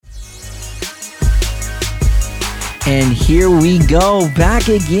And here we go, back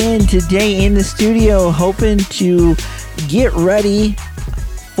again today in the studio, hoping to get ready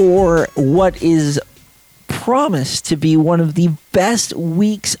for what is promised to be one of the best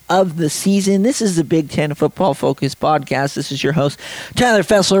weeks of the season. This is the Big Ten Football Focus podcast. This is your host, Tyler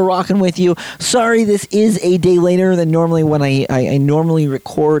Fessler, rocking with you. Sorry, this is a day later than normally when I normally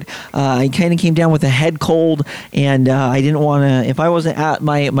record. I kind of came down with a head cold, and I didn't want to, if I wasn't at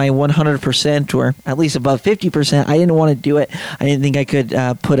my 100% or at least above 50%, I didn't want to do it. I didn't think I could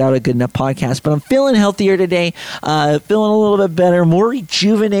put out a good enough podcast, but I'm feeling healthier today, feeling a little bit better, more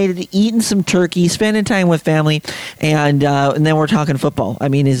rejuvenated, eating some turkey, spending time with family, and then we're talking football. I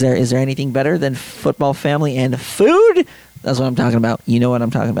mean, is there anything better than football, family, and food? That's what I'm talking about. You know what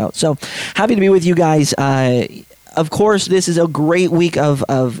I'm talking about. So happy to be with you guys. Of course, this is a great week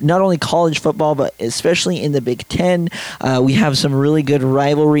of not only college football, but especially in the Big Ten. We have some really good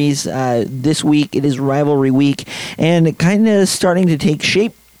rivalries this week. It is rivalry week, and kind of starting to take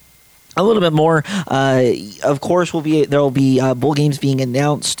shape a little bit more. Of course, there will be bowl games being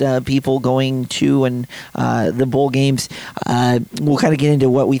announced. People going to and the bowl games. We'll kind of get into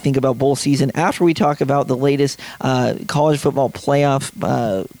what we think about bowl season after we talk about the latest college football playoff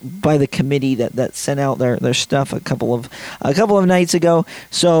by the committee that sent out their stuff a couple of nights ago.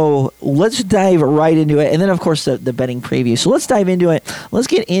 So let's dive right into it, and then of course the betting preview. So let's dive into it. Let's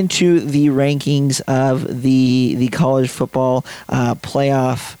get into the rankings of the college football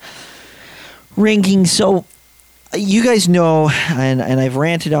playoff rankings. So you guys know, and I've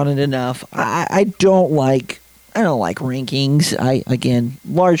ranted on it enough. I don't like rankings. Again,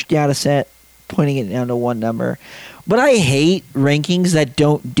 large data set, pointing it down to one number. But I hate rankings that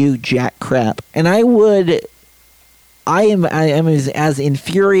don't do jack crap. And I am as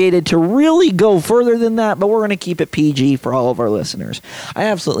infuriated to really go further than that, but we're going to keep it PG for all of our listeners. I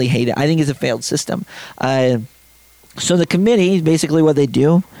absolutely hate it. I think it's a failed system. So the committee, basically what they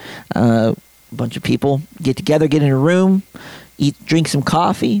do, a bunch of people get together, get in a room, drink some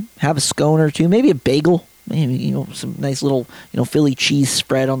coffee, have a scone or two, maybe a bagel, maybe some nice little Philly cheese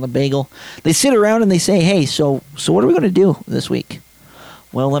spread on the bagel. They sit around and they say, "Hey, so what are we going to do this week?"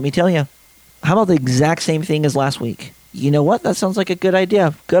 Well, let me tell you. How about the exact same thing as last week? You know what? That sounds like a good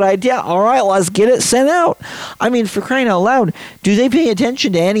idea. Good idea. All right, let's get it sent out. I mean, for crying out loud, do they pay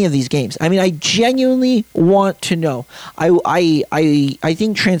attention to any of these games? I mean, I genuinely want to know. I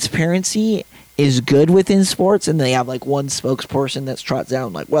think transparency is good within sports, and they have like one spokesperson that trots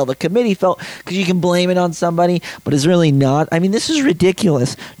out like, well, the committee felt, because you can blame it on somebody, but it's really not. I mean, this is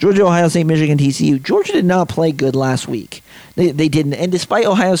ridiculous. Georgia, Ohio State, Michigan, TCU. Georgia did not play good last week. They didn't. And despite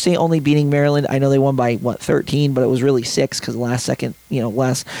Ohio State only beating Maryland, I know they won by 13, but it was really 6 because last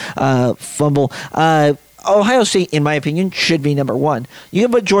fumble. Ohio State, in my opinion, should be number 1. You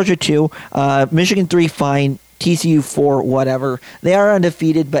can put Georgia 2, Michigan 3, fine. TCU 4, whatever. They are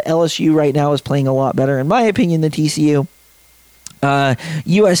undefeated, but LSU right now is playing a lot better, in my opinion, than TCU.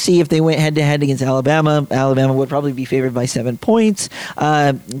 USC, if they went head-to-head against Alabama would probably be favored by 7 points.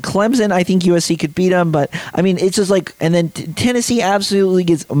 Clemson, I think USC could beat them, but, I mean, it's just like, and then Tennessee absolutely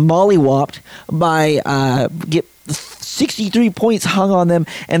gets mollywopped by, get 63 points hung on them,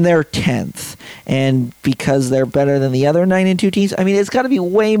 and they're 10th. And because they're better than the other 9-2 teams, I mean, it's got to be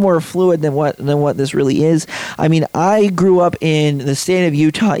way more fluid than what this really is. I mean, I grew up in the state of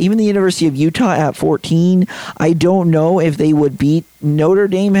Utah, even the University of Utah at 14. I don't know if they would beat Notre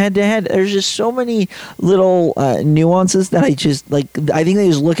Dame head-to-head. There's just so many little nuances that I just, like, I think they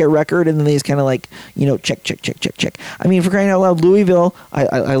just look at record and then they just kind of like, check. I mean, for crying out loud, Louisville,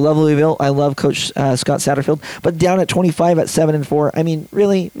 I love Louisville. I love Coach Scott Satterfield, but down at 25 at 7-4. I mean,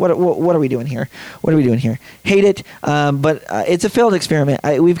 really, what are we doing here? What are we doing here? Hate it, but it's a failed experiment.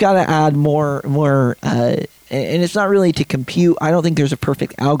 We've got to add more and it's not really to compute. I don't think there's a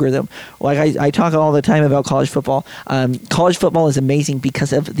perfect algorithm. Like I talk all the time about college football. College football is amazing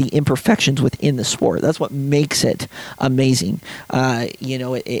because of the imperfections within the sport. That's what makes it amazing.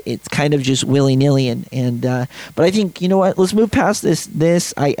 It's kind of just willy-nilly. But I think, you know what? Let's move past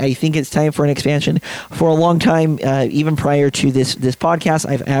this. I think it's time for an expansion. For a long time, even prior to this podcast,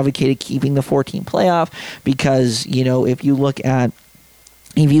 I've advocated keeping the 14 playoff because, if you look,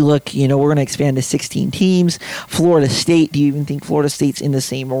 we're going to expand to 16 teams. Florida State, do you even think Florida State's in the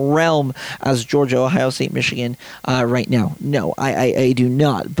same realm as Georgia, Ohio State, Michigan right now? No, I do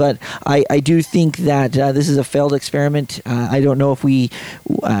not. But I do think that this is a failed experiment. I don't know if we,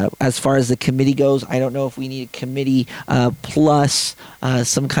 as far as the committee goes, I don't know if we need a committee plus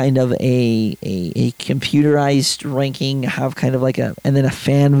some kind of a computerized ranking, have kind of like and then a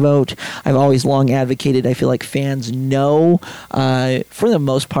fan vote. I've always long advocated, I feel like fans know, for the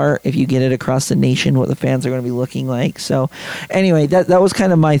most part, if you get it across the nation, what the fans are going to be looking like. So anyway, that was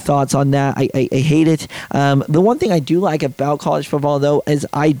kind of my thoughts on that. I hate it. The one thing I do like about college football, though, is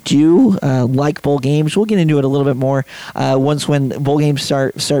I do like bowl games. We'll get into it a little bit more once when bowl games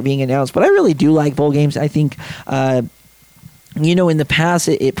start being announced. But I really do like bowl games. I think in the past,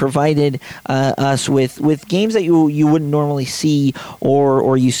 it provided us with games that you wouldn't normally see,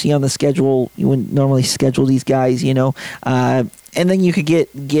 or you see on the schedule. You wouldn't normally schedule these guys, and then you could get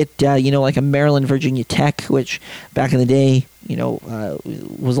like a Maryland Virginia Tech, which back in the day,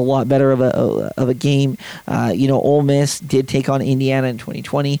 was a lot better of a game. Ole Miss did take on Indiana in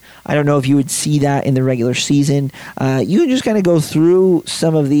 2020. I don't know if you would see that in the regular season. You can just kind of go through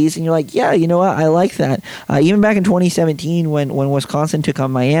some of these, and you're like, yeah, you know what, I like that. Even back in 2017, when Wisconsin took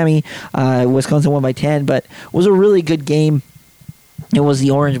on Miami, Wisconsin won by 10, but it was a really good game. It was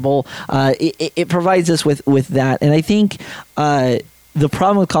the Orange Bowl. It provides us with that, and I think the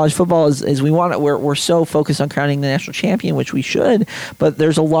problem with college football is we're so focused on crowning the national champion, which we should, but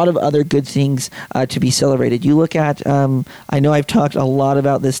there's a lot of other good things to be celebrated. You look at, I know I've talked a lot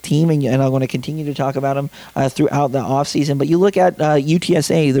about this team, and I'm going to continue to talk about them throughout the offseason, but you look at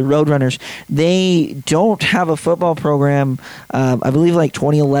UTSA, the Roadrunners. They don't have a football program. I believe like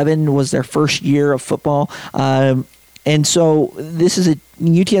 2011 was their first year of football. And so this is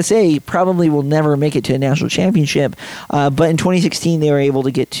UTSA probably will never make it to a national championship, but in 2016 they were able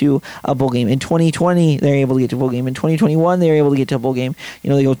to get to a bowl game. In 2020 they were able to get to a bowl game. In 2021 they were able to get to a bowl game.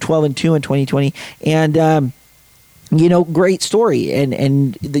 They go 12-2 in 2020, and great story,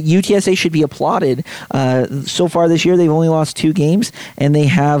 and the UTSA should be applauded. So far this year they've only lost 2 games, and they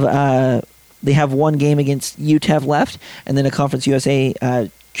have one game against UTEP left, and then a Conference USA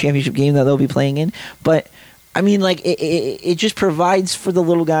championship game that they'll be playing in, but. I mean, like, it just provides for the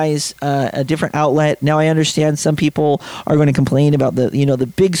little guys a different outlet. Now, I understand some people are going to complain about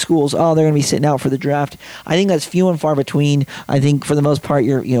the big schools. Oh, they're going to be sitting out for the draft. I think that's few and far between. I think for the most part,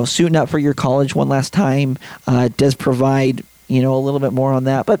 you're suiting up for your college one last time does provide a little bit more on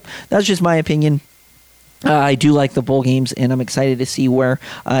that. But that's just my opinion. I do like the bowl games, and I'm excited to see where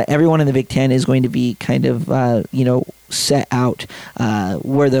everyone in the Big Ten is going to be kind of, set out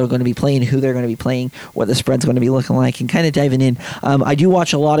where they're going to be playing, who they're going to be playing, what the spread's going to be looking like, and kind of diving in. I do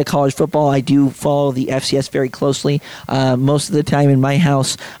watch a lot of college football. I do follow the FCS very closely. Most of the time in my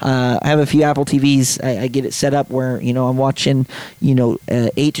house, I have a few Apple TVs. I get it set up where, I'm watching,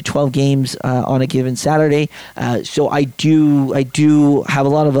 8 to 12 games on a given Saturday. So I do have a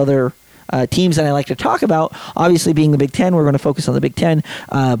lot of other teams that I like to talk about. Obviously, being the Big Ten, we're going to focus on the Big Ten,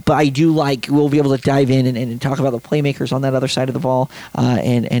 but I do we'll be able to dive in and talk about the playmakers on that other side of the ball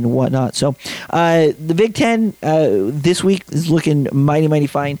and whatnot. So the Big Ten this week is looking mighty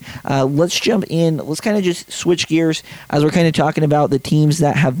fine. Let's jump in. Let's kind of just switch gears as we're kind of talking about the teams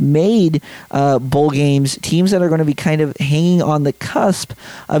that have made bowl games, teams that are going to be kind of hanging on the cusp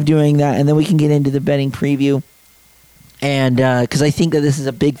of doing that, and then we can get into the betting preview. And because I think that this is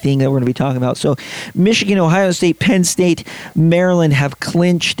a big thing that we're going to be talking about. So Michigan, Ohio State, Penn State, Maryland have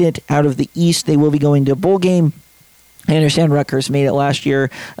clinched it out of the East. They will be going to a bowl game. I understand Rutgers made it last year,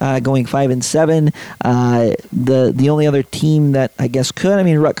 going 5-7. The only other team that I guess could,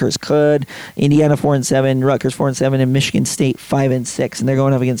 Rutgers could. Indiana 4-7, Rutgers 4-7, and Michigan State 5-6, and they're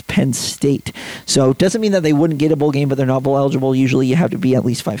going up against Penn State. So it doesn't mean that they wouldn't get a bowl game, but they're not bowl eligible. Usually, you have to be at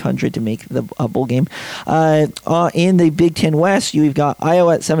least 500 to make a bowl game. In the Big Ten West, you've got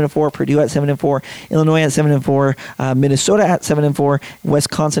Iowa at 7-4, Purdue at 7-4, Illinois at 7-4, Minnesota at 7-4,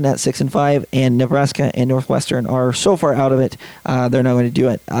 Wisconsin at 6-5, and Nebraska and Northwestern are so far out of it, they're not going to do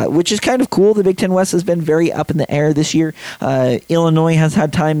it, which is kind of cool. The Big Ten West has been very up in the air this year. Illinois has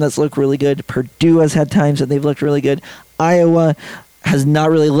had time that's looked really good. Purdue has had times that they've looked really good. Iowa has not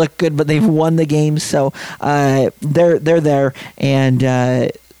really looked good, but they've won the games, so they're there, and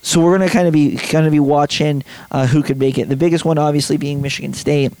so we're going to kind of be watching who could make it. The biggest one, obviously, being Michigan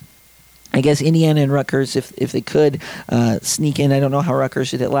State. I guess Indiana and Rutgers, if they could sneak in. I don't know how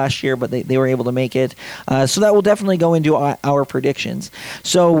Rutgers did it last year, but they were able to make it. So that will definitely go into our predictions.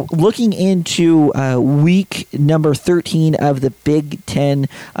 So looking into week number 13 of the Big Ten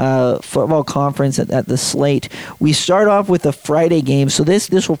football conference at the slate, we start off with the Friday game. So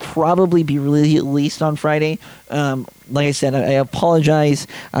this will probably be released on Friday. Like I said, I apologize.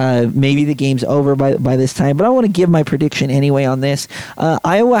 Maybe the game's over by this time, but I want to give my prediction anyway on this.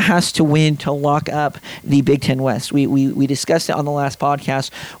 Iowa has to win to lock up the Big Ten West. We discussed it on the last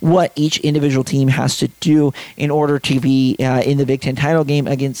podcast, what each individual team has to do in order to be in the Big Ten title game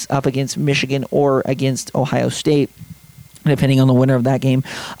up against Michigan or against Ohio State. depending on the winner of that game.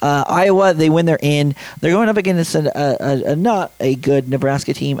 Iowa, they win, they're in. They're going up against a not a good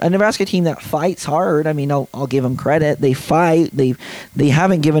Nebraska team. A Nebraska team that fights hard. I mean, I'll give them credit. They fight. They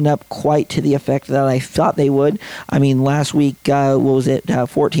haven't given up quite to the effect that I thought they would. I mean, last week, what was it,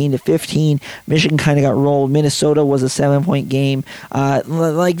 14-15. Michigan kind of got rolled. Minnesota was a 7-point game.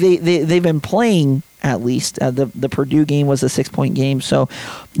 They've been playing. At least the Purdue game was a 6-point game, so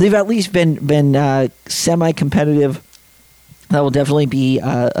they've at least been semi-competitive. That will definitely be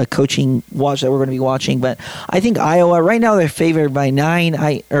a coaching watch that we're going to be watching. But I think Iowa right now they're favored by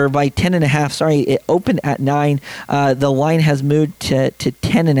by 10.5. Sorry, it opened at 9. The line has moved to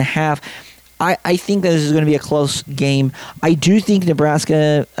 10.5. I think that this is going to be a close game. I do think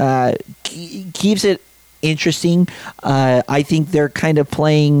Nebraska keeps it interesting. I think they're kind of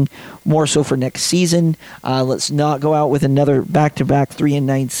playing more so for next season. Let's not go out with another back-to-back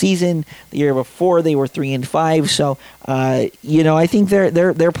 3-9 season. The year before they were 3-5. So I think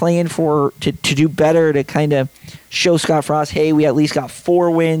they're playing to do better, to kind of show Scott Frost, hey, we at least got 4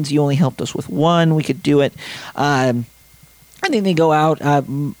 wins. You only helped us with 1. We could do it. I think they go out.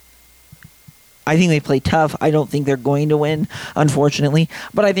 I think they play tough. I don't think they're going to win, unfortunately,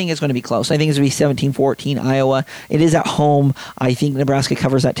 but I think it's going to be close. I think it's going to be 17-14 Iowa. It is at home. I think Nebraska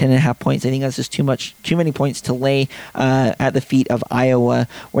covers that 10.5 points. I think that's just too many points to lay at the feet of Iowa,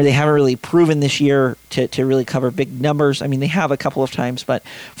 where they haven't really proven this year to really cover big numbers. I mean, they have a couple of times, but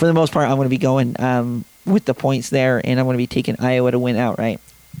for the most part, I'm going to be going with the points there, and I'm going to be taking Iowa to win outright.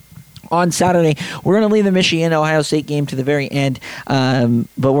 On Saturday, we're going to leave the Michigan-Ohio State game to the very end,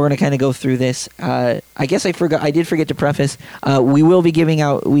 but we're going to kind of go through this. I guess I did forget to preface, we will be giving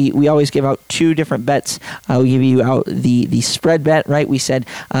out, we always give out 2 different bets. We give you out the spread bet, right? We said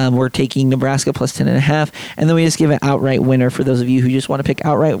we're taking Nebraska plus 10.5, and then we just give an outright winner for those of you who just want to pick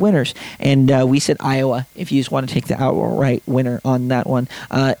outright winners. And we said Iowa, if you just want to take the outright winner on that one.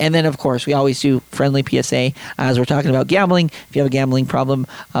 And then, of course, we always do friendly PSA as we're talking about gambling. If you have a gambling problem,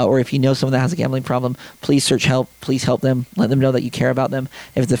 or if you know someone that has a gambling problem, please search help. Please help them. Let them know that you care about them.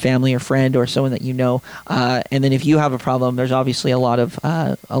 If it's a family or friend or someone that you know, and then if you have a problem, there's obviously a lot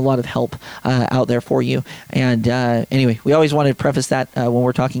of help out there for you. And anyway, we always want to preface that when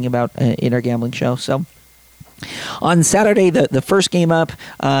we're talking about in our gambling show. So. On Saturday, the first game up,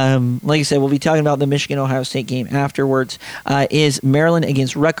 like I said, we'll be talking about the Michigan-Ohio State game afterwards, is Maryland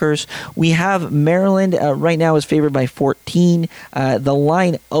against Rutgers. We have Maryland right now is favored by 14. The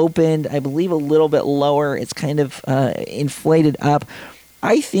line opened, I believe, a little bit lower. It's kind of inflated up.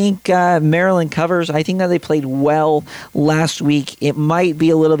 I think Maryland covers. I think that they played well last week. It might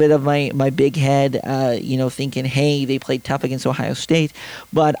be a little bit of my big head, thinking, hey, they played tough against Ohio State.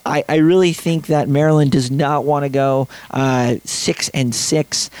 But I really think that Maryland does not want to go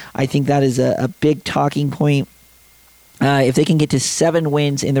 6-6. I think that is a big talking point. If they can get to 7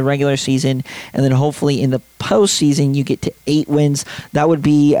 wins in the regular season, and then hopefully in the postseason you get to 8 wins, that would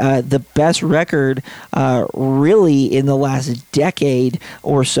be the best record really in the last decade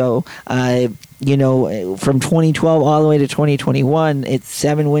or so. From 2012 all the way to 2021,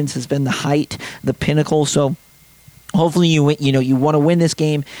 7 wins has been the height, the pinnacle. So hopefully you want to win this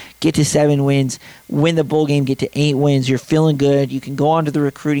game, get to 7 wins, win the bowl game, get to 8 wins. You're feeling good. You can go onto the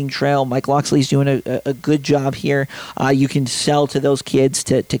recruiting trail. Mike Loxley's doing a good job here. You can sell to those kids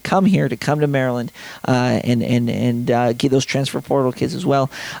to come here, to come to Maryland, and get those transfer portal kids as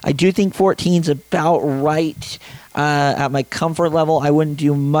well. I do think 14's about right. At my comfort level, I wouldn't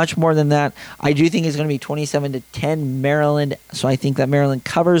do much more than that. I do think it's going to be 27-10 Maryland, so I think that Maryland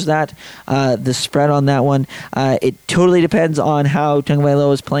covers that, the spread on that one. It totally depends on how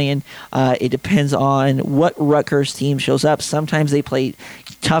Tagovailoa is playing. It depends on what Rutgers team shows up. Sometimes they play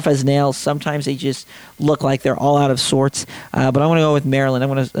tough as nails. Sometimes they just look like they're all out of sorts. But I'm going to go with Maryland.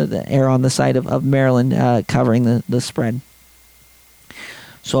 I'm going to err on the side of Maryland covering the spread.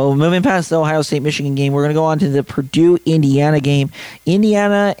 So moving past the Ohio State-Michigan game, we're going to go on to the Purdue-Indiana game.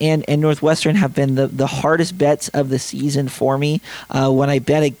 Indiana and Northwestern have been the hardest bets of the season for me. When I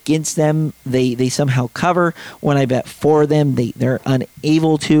bet against them, they somehow cover. When I bet for them, they're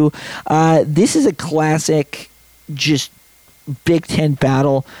unable to. This is a classic, just Big Ten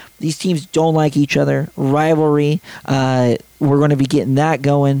battle. These teams don't like each other. Rivalry. We're going to be getting that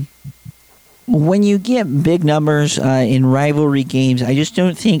going. When you get big numbers in rivalry games, I just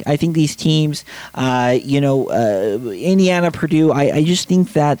don't think. I think these teams, Indiana, Purdue, I just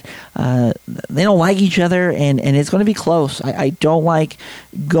think that they don't like each other, and it's going to be close. I don't like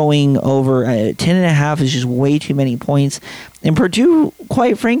going over 10.5 is just way too many points. And Purdue,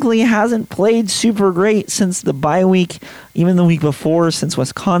 quite frankly, hasn't played super great since the bye week, even the week before, since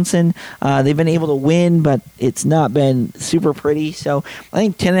Wisconsin. They've been able to win, but it's not been super pretty. So I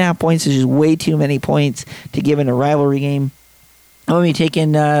think 10.5 points is just way too many points to give in a rivalry game. I'm going to be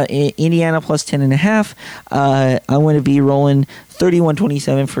taking Indiana plus 10.5. I'm going to be rolling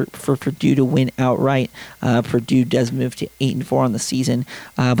 31-27 for Purdue to win outright. Purdue does move to 8-4 on the season,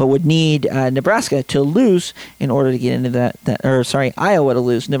 but would need Nebraska to lose in order to get into Iowa to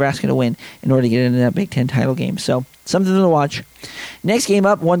lose, Nebraska to win in order to get into that Big Ten title game. So something to watch. Next game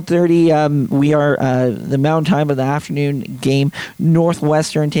up, 1:30. We are the Mountain Time of the afternoon game.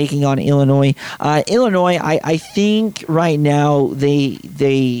 Northwestern taking on Illinois. Illinois, I think right now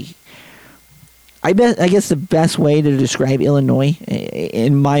I guess the best way to describe Illinois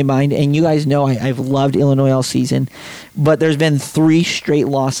in my mind, and you guys know I've loved Illinois all season, but there's been 3 straight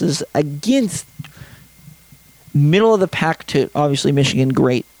losses against middle of the pack to obviously Michigan.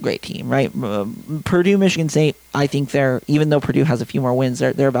 Great team, right? Purdue, Michigan State, I think even though Purdue has a few more wins,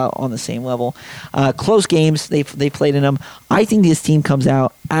 they're about on the same level. Close games, they played in them. I think this team comes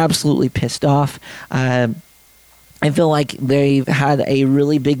out absolutely pissed off. I feel like they've had a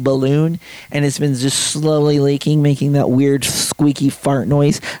really big balloon, and it's been just slowly leaking, making that weird squeaky fart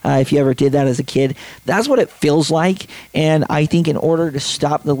noise. If you ever did that as a kid, that's what it feels like. And I think in order to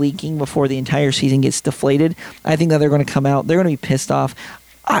stop the leaking before the entire season gets deflated, I think that they're going to come out. They're going to be pissed off.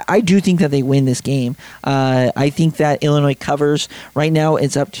 I do think that they win this game. I think that Illinois covers. Right now,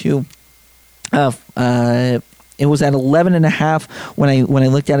 it's up to... it was at 11.5 when I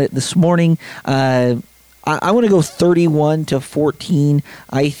looked at it this morning. I want to go 31-14.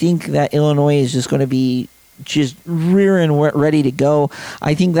 I think that Illinois is just going to be just rearing ready to go.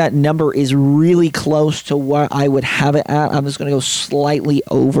 I think that number is really close to what I would have it at. I'm just going to go slightly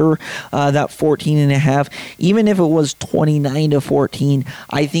over that 14.5. Even if it was 29-14,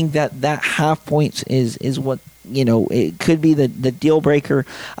 I think that half points is what, it could be the deal breaker.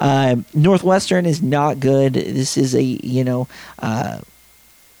 Northwestern is not good. This is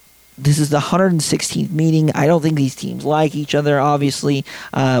this is the 116th meeting. I don't think these teams like each other, obviously,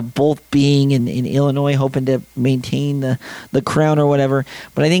 both being in Illinois, hoping to maintain the crown or whatever.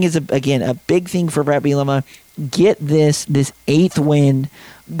 But I think it's, a big thing for Bret Bielema. Get this 8th win,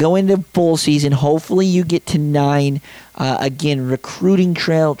 go into bowl season. Hopefully you get to 9. Again, recruiting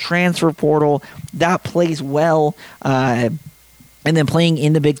trail, transfer portal, that plays well. And then playing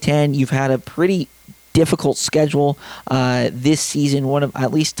in the Big Ten, you've had a pretty difficult schedule this season, one of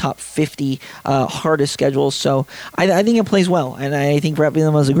at least top 50 hardest schedules. So I think it plays well, and I think Bret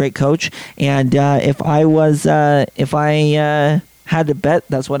Bielema is a great coach. And if I had to bet,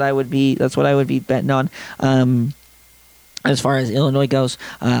 that's what I would be betting on. As far as Illinois goes,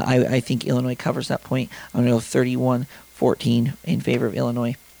 I think Illinois covers that point. I'm going to go 31-14 in favor of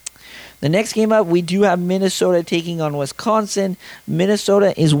Illinois. The next game up, we do have Minnesota taking on Wisconsin.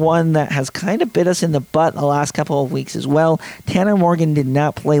 Minnesota is one that has kind of bit us in the butt the last couple of weeks as well. Tanner Morgan did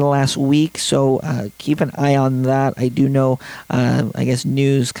not play last week, so keep an eye on that. I do know,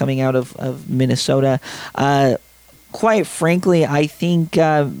 news coming out of Minnesota. Quite frankly, I think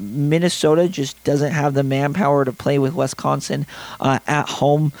Minnesota just doesn't have the manpower to play with Wisconsin at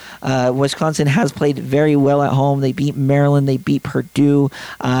home. Wisconsin has played very well at home. They beat Maryland. They beat Purdue.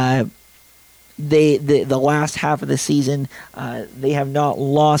 The last half of the season, they have not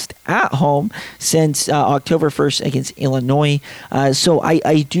lost at home since October 1st against Illinois. So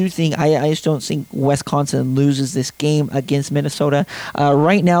I do think, I just don't think Wisconsin loses this game against Minnesota.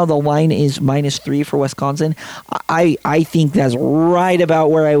 Right now, the line is -3 for Wisconsin. I think that's right about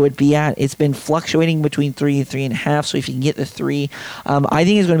where I would be at. It's been fluctuating between 3 and 3.5, so if you can get the 3, I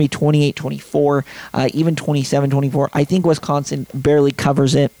think it's going to be 28-24, even 27-24. I think Wisconsin barely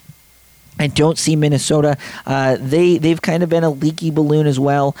covers it. I don't see Minnesota. They've kind of been a leaky balloon as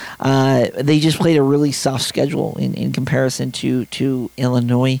well. They just played a really soft schedule in comparison to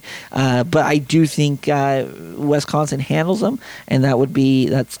Illinois. But I do think Wisconsin handles them, and that would be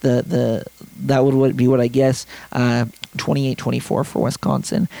what I guess 28-24 for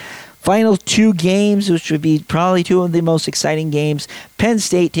Wisconsin. Final 2 games, which would be probably 2 of the most exciting games. Penn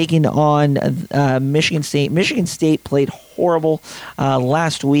State taking on Michigan State. Michigan State played horrible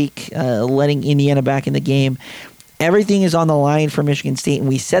last week, letting Indiana back in the game. Everything is on the line for Michigan State, and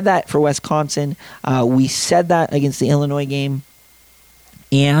we said that for Wisconsin. We said that against the Illinois game.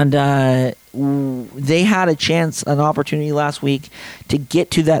 And they had an opportunity last week to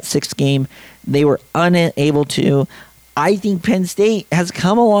get to that 6th game. They were unable to. I think Penn State has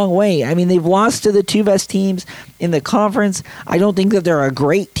come a long way. I mean, they've lost to the two best teams in the conference. I don't think that they're a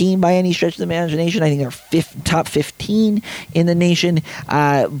great team by any stretch of the imagination. I think they're top 15 in the nation,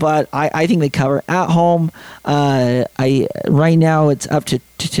 but I think they cover at home. Right now it's up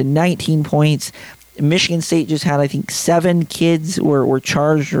to 19 points. Michigan State just had, I think, 7 kids were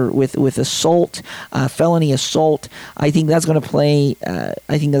charged with assault, felony assault. I think that's going to play.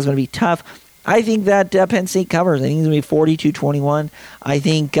 I think that's going to be tough. I think that Penn State covers. I think it's going to be 42-21. I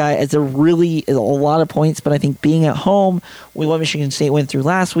think it's a lot of points, but I think being at home with what Michigan State went through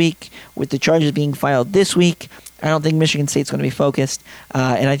last week, with the charges being filed this week, I don't think Michigan State's going to be focused,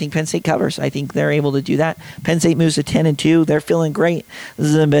 and I think Penn State covers. I think they're able to do that. Penn State moves to 10-2. They're feeling great.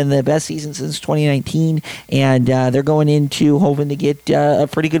 This has been the best season since 2019, and they're going into hoping to get a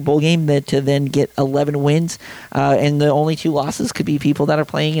pretty good bowl game to then get 11 wins, and the only 2 losses could be people that are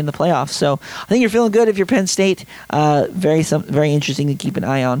playing in the playoffs. So I think you're feeling good if you're Penn State. Very interesting to keep an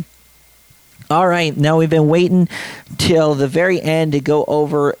eye on. All right, now we've been waiting till the very end to go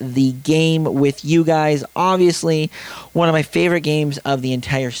over the game with you guys. Obviously, one of my favorite games of the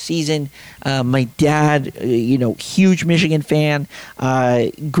entire season. My dad, huge Michigan fan,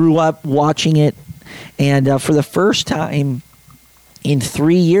 grew up watching it, and for the first time in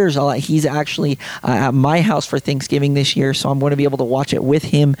 3 years, he's actually at my house for Thanksgiving this year, so I'm going to be able to watch it with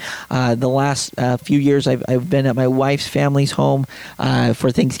him. The last few years, I've been at my wife's family's home for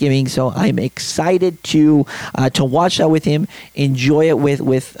Thanksgiving, so I'm excited to watch that with him, enjoy it with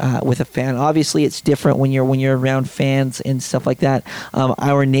a fan. Obviously, it's different when you're around fans and stuff like that.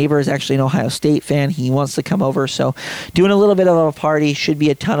 Our neighbor is actually an Ohio State fan. He wants to come over, so doing a little bit of a party should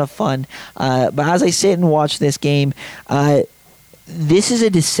be a ton of fun. But as I sit and watch this game, this is a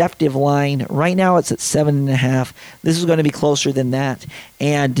deceptive line. Right now, it's at 7.5. This is going to be closer than that.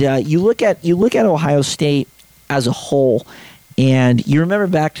 And you look at Ohio State as a whole, and you remember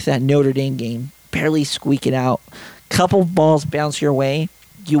back to that Notre Dame game, barely squeak it out. Couple balls bounce your way,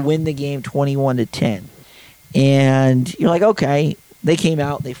 you win the game 21-10, and you're like, okay, they came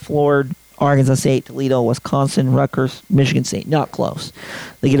out, they floored Arkansas State, Toledo, Wisconsin, Rutgers, Michigan State. Not close.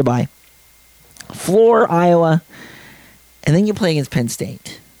 They get a bye. Floor Iowa. And then you play against Penn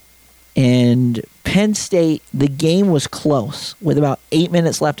State. And Penn State, the game was close. With about 8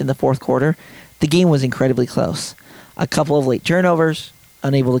 minutes left in the fourth quarter, the game was incredibly close. A couple of late turnovers,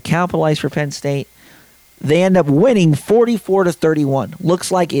 unable to capitalize for Penn State. They end up winning 44-31.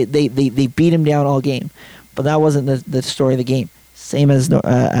 Looks like they beat him down all game. But that wasn't the story of the game. Same as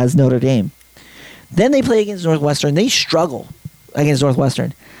Notre Dame. Then they play against Northwestern. They struggle against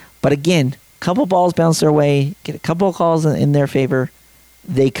Northwestern. But again, couple balls bounce their way, get a couple of calls in their favor,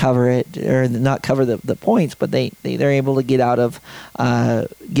 they cover it, or not cover the points, but they're able to get out of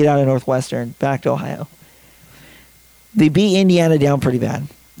Northwestern back to Ohio. They beat Indiana down pretty bad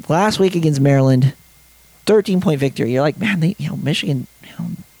last week against Maryland, 13-point victory. You're like, man, Michigan.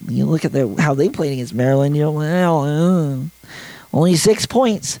 You look at how they played against Maryland. Only 6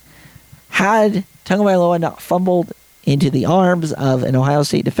 points. Had Tagovailoa not fumbled into the arms of an Ohio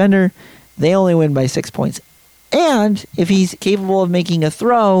State defender, they only win by 6 points. And if he's capable of making a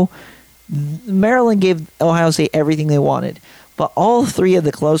throw, Maryland gave Ohio State everything they wanted. But all 3 of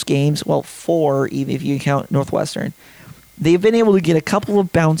the close games, well, 4, even if you count Northwestern, they've been able to get a couple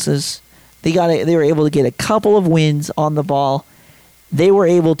of bounces. They were able to get a couple of wins on the ball. They were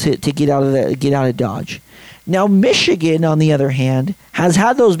able to get out of Dodge. Now Michigan, on the other hand, has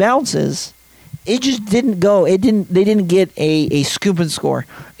had those bounces. It just didn't go. They didn't get a scoop and score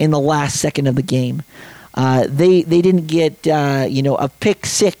in the last second of the game. They didn't get a pick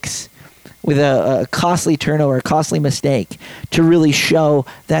six with a costly turnover, a costly mistake to really show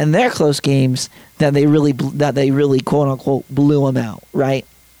that in their close games that they really quote unquote blew them out. Right.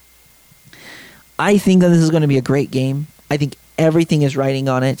 I think that this is going to be a great game. I think everything is riding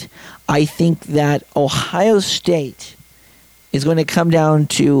on it. I think that Ohio State is going to come down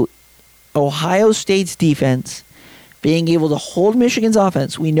to Ohio State's defense being able to hold Michigan's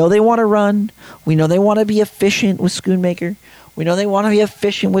offense. We know they want to run. We know they want to be efficient with Schoonmaker. We know they want to be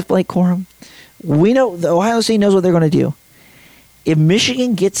efficient with Blake Corum. We know the Ohio State knows what they're going to do. If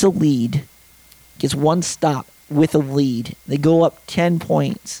Michigan gets a lead, gets one stop with a lead, they go up 10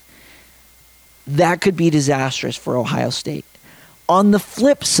 points, that could be disastrous for Ohio State. On the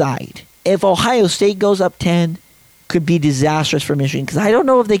flip side, if Ohio State goes up 10, could be disastrous for Michigan because I don't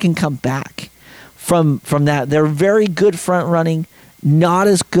know if they can come back from that. They're very good front running, not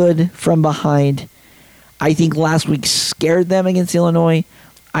as good from behind. I think last week scared them against Illinois.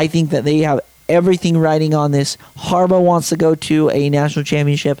 I think that they have everything riding on this. Harbaugh wants to go to a national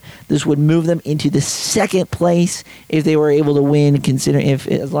championship. This would move them into the second place if they were able to win, considering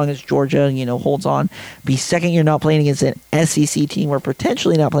as long as Georgia, holds on. Be second, you're not playing against an SEC team, or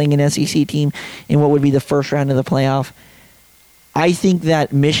potentially not playing an SEC team in what would be the first round of the playoff. I think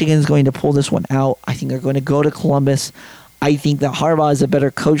that Michigan's going to pull this one out. I think they're going to go to Columbus. I think that Harbaugh is a better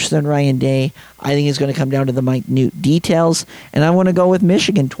coach than Ryan Day. I think it's going to come down to the minute details, and I want to go with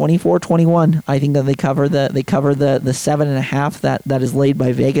Michigan 24-21. I think that they cover the 7.5 that is laid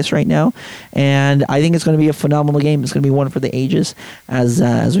by Vegas right now, and I think it's going to be a phenomenal game. It's going to be one for the ages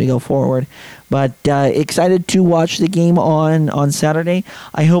as we go forward. But excited to watch the game on Saturday.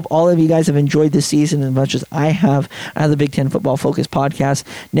 I hope all of you guys have enjoyed this season as much as I have at the Big Ten Football Focus podcast.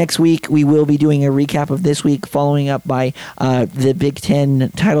 Next week, we will be doing a recap of this week, following up by the Big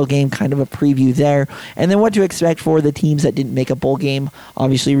Ten title game, kind of a preview there. And then what to expect for the teams that didn't make a bowl game,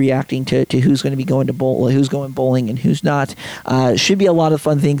 obviously reacting to who's going to be going to bowl, who's going bowling and who's not. Should be a lot of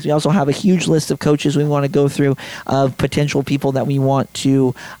fun things. We also have a huge list of coaches we want to go through, of potential people that we want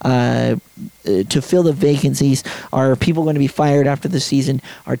to fill the vacancies. Are people going to be fired after the season?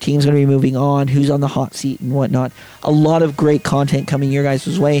 Are teams going to be moving on? Who's on the hot seat and whatnot? A lot of great content coming your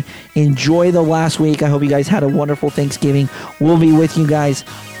guys' way. Enjoy the last week. I hope you guys had a wonderful Thanksgiving. We'll be with you guys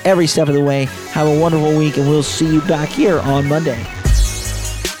every step of the way. Have a wonderful week, and we'll see you back here on Monday.